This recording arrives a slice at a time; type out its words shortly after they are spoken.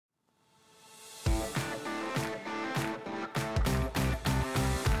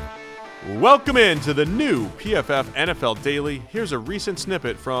Welcome into the new PFF NFL Daily. Here's a recent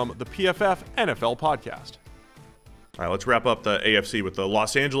snippet from the PFF NFL podcast. All right, let's wrap up the AFC with the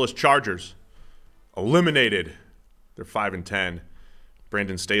Los Angeles Chargers. Eliminated. They're 5-10.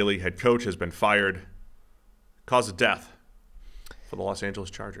 Brandon Staley, head coach, has been fired. Cause of death for the Los Angeles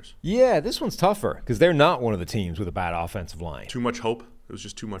Chargers. Yeah, this one's tougher because they're not one of the teams with a bad offensive line. Too much hope. It was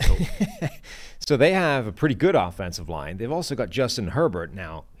just too much hope. So they have a pretty good offensive line. They've also got Justin Herbert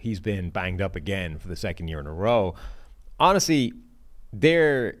now. He's been banged up again for the second year in a row. Honestly,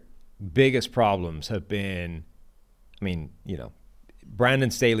 their biggest problems have been,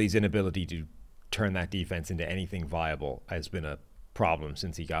 Brandon Staley's inability to turn that defense into anything viable has been a problem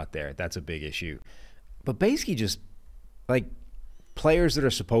since he got there. That's a big issue. But basically just, players that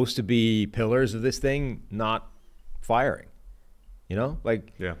are supposed to be pillars of this thing not firing. Yeah.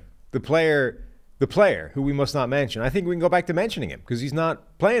 The player who we must not mention. I think we can go back to mentioning him because he's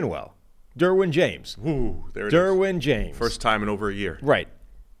not playing well. Derwin James. Ooh, there it is. Derwin James. First time in over a year. Right.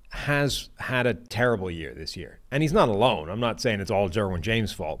 Has had a terrible year this year. And he's not alone. I'm not saying it's all Derwin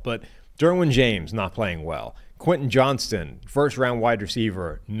James' fault, but Derwin James not playing well. Quentin Johnston, first-round wide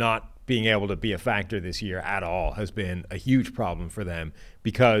receiver, not being able to be a factor this year at all has been a huge problem for them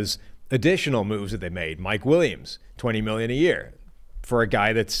because additional moves that they made. Mike Williams, $20 million a year. For a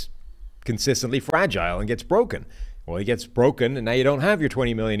guy that's consistently fragile and gets broken. Well, he gets broken, and now you don't have your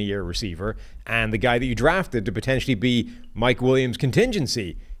 $20 million a year receiver, and the guy that you drafted to potentially be Mike Williams'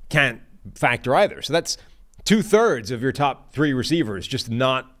 contingency can't factor either. So that's 2/3 of your top three receivers just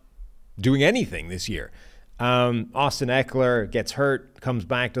not doing anything this year. Austin Eckler gets hurt, comes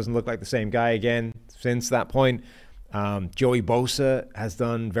back, doesn't look like the same guy again since that point. Joey Bosa has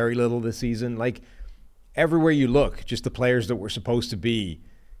done very little this season. Everywhere you look, just the players that were supposed to be,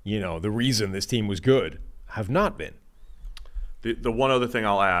 the reason this team was good have not been. The one other thing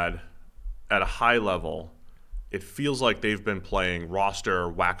I'll add, at a high level, it feels like they've been playing roster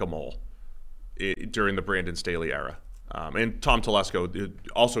whack-a-mole during the Brandon Staley era. And Tom Telesco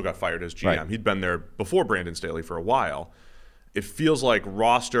also got fired as GM. Right. He'd been there before Brandon Staley for a while. It feels like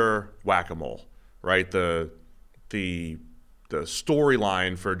roster whack-a-mole, right? The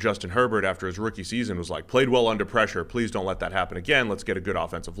storyline for Justin Herbert after his rookie season was played well under pressure. Please don't let that happen again. Let's get a good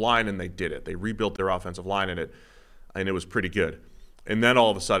offensive line, and they did it. They rebuilt their offensive line, and it was pretty good. And then all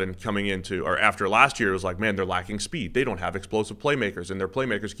of a sudden, after last year, it was man, they're lacking speed. They don't have explosive playmakers, and their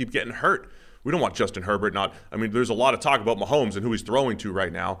playmakers keep getting hurt. We don't want Justin Herbert there's a lot of talk about Mahomes and who he's throwing to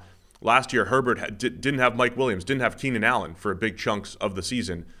right now. Last year, Herbert didn't have Mike Williams, didn't have Keenan Allen for big chunks of the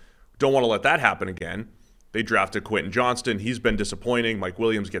season. Don't want to let that happen again. They drafted Quentin Johnston. He's been disappointing. Mike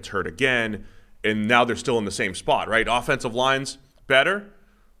Williams gets hurt again. And now they're still in the same spot, right? Offensive line's better,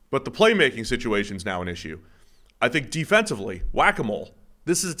 but the playmaking situation's now an issue. I think defensively, whack-a-mole.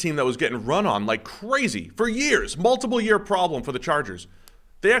 This is a team that was getting run on like crazy for years. Multiple-year problem for the Chargers.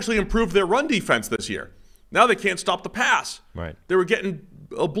 They actually improved their run defense this year. Now they can't stop the pass. Right. They were getting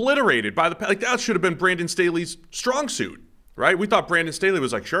obliterated by the pass. That should have been Brandon Staley's strong suit. Right? We thought Brandon Staley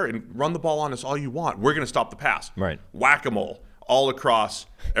was sure, and run the ball on us all you want. We're going to stop the pass. Right. Whack-a-mole all across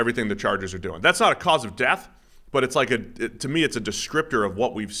everything the Chargers are doing. That's not a cause of death, but it's to me, it's a descriptor of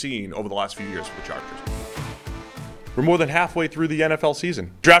what we've seen over the last few years for the Chargers. We're more than halfway through the NFL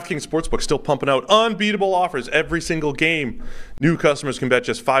season. DraftKings Sportsbook still pumping out unbeatable offers every single game. New customers can bet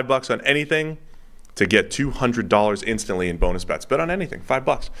just $5 on anything to get $200 instantly in bonus bets. Bet on anything,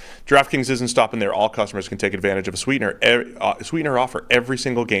 $5. DraftKings isn't stopping there. All customers can take advantage of a sweetener offer every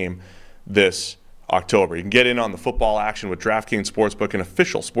single game this October. You can get in on the football action with DraftKings Sportsbook, an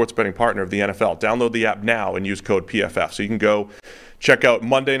official sports betting partner of the NFL. Download the app now and use code PFF. So you can go check out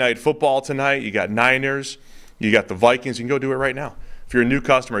Monday Night Football tonight. You got Niners. You got the Vikings. You can go do it right now. If you're a new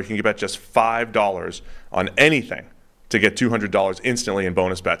customer, you can bet just $5 on anything to get $200 instantly in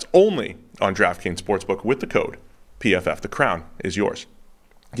bonus bets only on DraftKings Sportsbook with the code PFF. The crown is yours.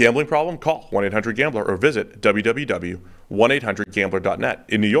 Gambling problem? Call 1-800-GAMBLER or visit www.1800gambler.net.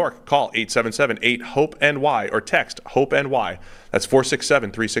 In New York, call 877-8-HOPE-NY or text HOPE-NY. That's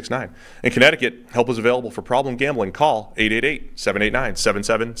 467-369. In Connecticut, help is available for problem gambling. Call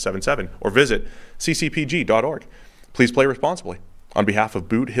 888-789-7777 or visit ccpg.org. Please play responsibly. On behalf of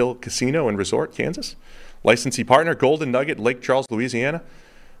Boot Hill Casino and Resort, Kansas, licensee partner Golden Nugget, Lake Charles, Louisiana.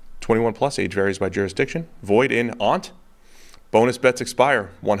 21 plus, age varies by jurisdiction. Void in Ont. Bonus bets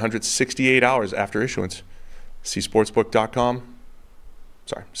expire 168 hours after issuance. See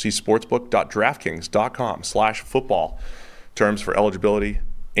sportsbook.draftkings.com/football. Terms for eligibility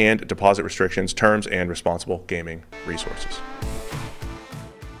and deposit restrictions, terms and responsible gaming resources.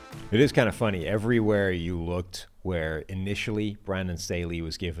 It is kind of funny. Everywhere you looked where initially Brandon Staley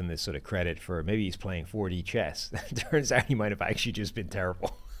was given this sort of credit for maybe he's playing 4D chess. Turns out he might have actually just been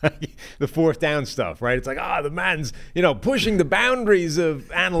terrible. The fourth down stuff, right? It's like, the man's, pushing the boundaries of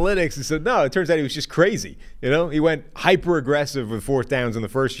analytics. And so, no, it turns out he was just crazy. He went hyper aggressive with fourth downs in the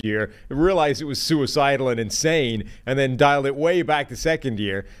first year, realized it was suicidal and insane, and then dialed it way back the second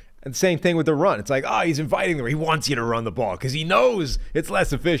year. And same thing with the run. It's like, he's inviting them. He wants you to run the ball because he knows it's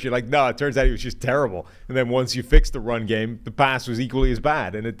less efficient. Like, no, it turns out he was just terrible. And then once you fix the run game, the pass was equally as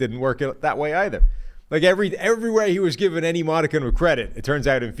bad, and it didn't work that way either. Like everywhere he was given any modicum of credit, it turns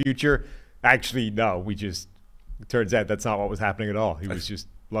out in future, actually, no, it turns out that's not what was happening at all. He was just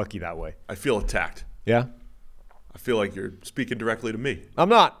lucky that way. I feel attacked. Yeah? I feel like you're speaking directly to me. I'm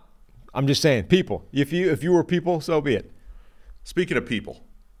not. I'm just saying, people. If you were people, so be it. Speaking of people,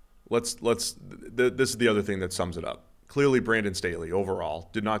 this is the other thing that sums it up. Clearly, Brandon Staley, overall,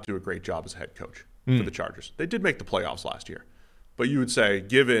 did not do a great job as a head coach for the Chargers. They did make the playoffs last year. But you would say,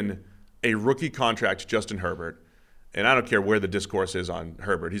 given a rookie contract to Justin Herbert, and I don't care where the discourse is on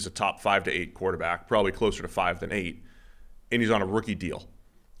Herbert. He's a top 5 to 8 quarterback, probably closer to 5 than 8, and he's on a rookie deal.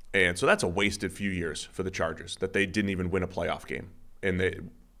 And so that's a wasted few years for the Chargers that they didn't even win a playoff game, and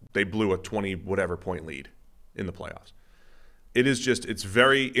they blew a 20-whatever point lead in the playoffs. It's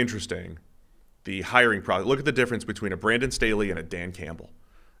very interesting, the hiring process. Look at the difference between a Brandon Staley and a Dan Campbell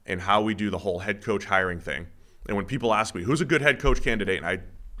and how we do the whole head coach hiring thing. And when people ask me, who's a good head coach candidate, and I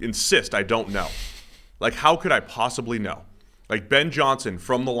insist I don't know. Like, how could I possibly know? Like, Ben Johnson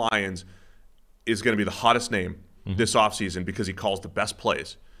from the Lions is going to be the hottest name this offseason because he calls the best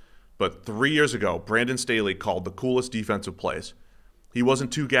plays. But 3 years ago, Brandon Staley called the coolest defensive plays. He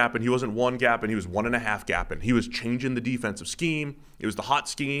wasn't 2-gapping, he wasn't 1-gapping, he was 1.5-gapping. He was changing the defensive scheme. It was the hot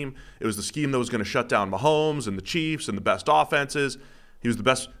scheme. It was the scheme that was going to shut down Mahomes and the Chiefs and the best offenses. He was the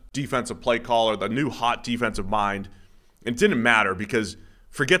best defensive play caller, the new hot defensive mind. It didn't matter because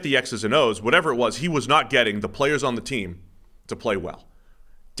forget the X's and O's. Whatever it was, he was not getting the players on the team to play well.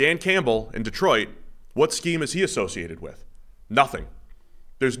 Dan Campbell in Detroit, what scheme is he associated with? Nothing.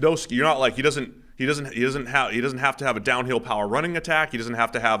 There's no scheme. You're not like he doesn't have to have a downhill power running attack. He doesn't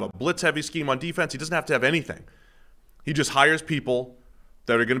have to have a blitz heavy scheme on defense. He doesn't have to have anything. He just hires people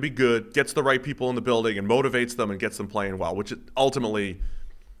that are going to be good, gets the right people in the building, and motivates them and gets them playing well, which ultimately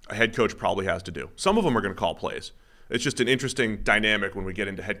a head coach probably has to do. Some of them are going to call plays. It's just an interesting dynamic when we get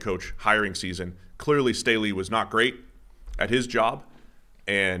into head coach hiring season. Clearly, Staley was not great at his job,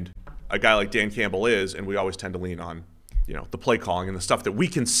 and a guy like Dan Campbell is, and we always tend to lean on, the play calling and the stuff that we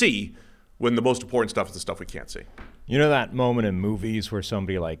can see when the most important stuff is the stuff we can't see. You know that moment in movies where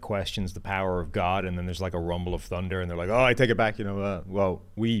somebody questions the power of God, and then there's like a rumble of thunder, and they're like, I take it back.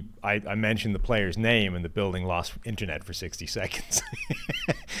 I mentioned the player's name, and the building lost internet for 60 seconds.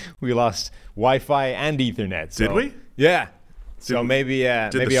 We lost Wi-Fi and Ethernet. So, did we? Yeah. Maybe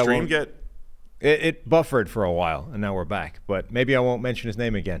did the stream get? It buffered for a while, and now we're back. But maybe I won't mention his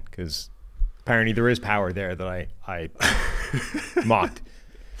name again because apparently there is power there that I mocked.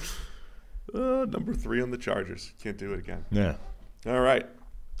 Number 3 on the Chargers. Can't do it again. Yeah. All right.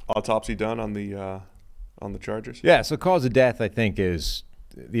 Autopsy done on the Chargers? Yeah, so cause of death, I think, is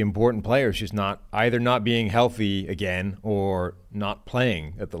the important players just not being healthy again or not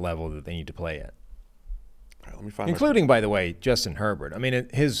playing at the level that they need to play at. All right, let me find including, by the way, Justin Herbert. I mean,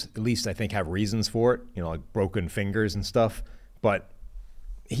 his at least I think have reasons for it, like broken fingers and stuff, but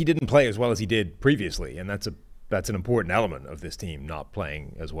he didn't play as well as he did previously, and that's an important element of this team not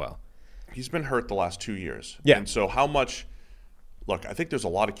playing as well. He's been hurt the last 2 years. Yeah. And so how much – look, I think there's a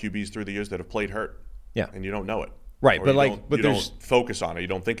lot of QBs through the years that have played hurt. Yeah. And you don't know it. Right, or but you don't focus on it. You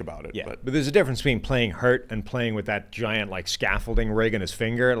don't think about it. Yeah, but there's a difference between playing hurt and playing with that giant scaffolding rig in his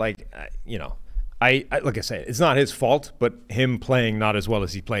finger. Like I say, it's not his fault, but him playing not as well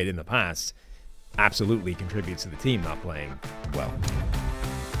as he played in the past absolutely contributes to the team not playing well.